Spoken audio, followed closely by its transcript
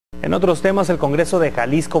En otros temas, el Congreso de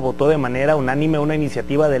Jalisco votó de manera unánime una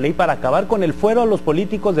iniciativa de ley para acabar con el fuero a los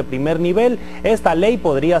políticos de primer nivel. Esta ley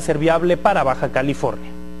podría ser viable para Baja California.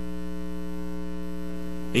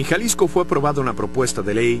 En Jalisco fue aprobada una propuesta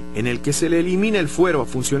de ley en el que se le elimina el fuero a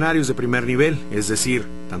funcionarios de primer nivel, es decir,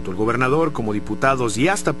 tanto el gobernador como diputados y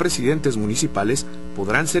hasta presidentes municipales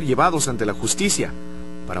podrán ser llevados ante la justicia.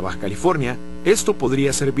 Para Baja California, esto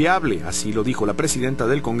podría ser viable, así lo dijo la presidenta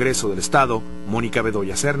del Congreso del Estado, Mónica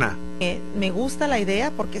Bedoya. Me gusta la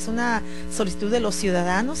idea porque es una solicitud de los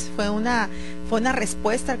ciudadanos, fue una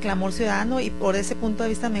respuesta al clamor ciudadano y por ese punto de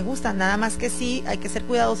vista me gusta, nada más que sí hay que ser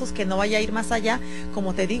cuidadosos que no vaya a ir más allá,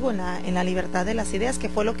 como te digo, en la libertad de las ideas, que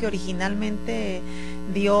fue lo que originalmente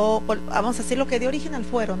dio, vamos a decir, lo que dio origen al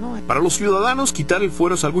fuero, ¿no? Para los ciudadanos, quitar el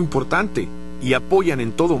fuero es algo importante y apoyan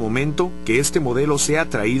en todo momento que este modelo sea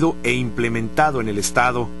traído e implementado en el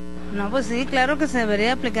Estado. No, pues sí, claro que se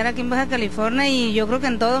debería aplicar aquí en Baja California y yo creo que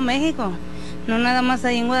en todo México, no nada más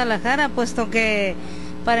ahí en Guadalajara, puesto que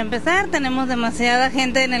para empezar tenemos demasiada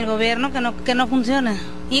gente en el gobierno que no funciona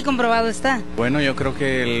y comprobado está. Bueno, yo creo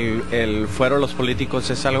que el fuero de los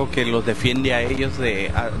políticos es algo que los defiende a ellos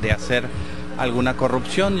de hacer alguna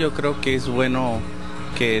corrupción. Yo creo que es bueno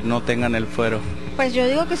que no tengan el fuero. Pues yo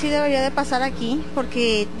digo que sí debería de pasar aquí,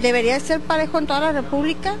 porque debería ser parejo en toda la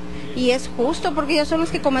República y es justo porque ellos son los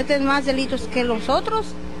que cometen más delitos que los otros.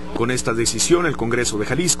 Con esta decisión, el Congreso de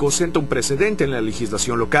Jalisco senta un precedente en la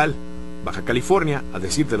legislación local. Baja California, a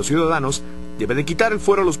decir de los ciudadanos, debe de quitar el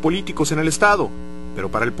fuero a los políticos en el Estado,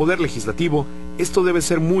 pero para el Poder Legislativo esto debe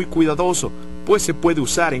ser muy cuidadoso, pues se puede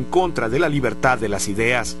usar en contra de la libertad de las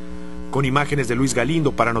ideas. Con imágenes de Luis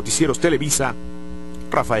Galindo para Noticieros Televisa,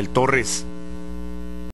 Rafael Torres.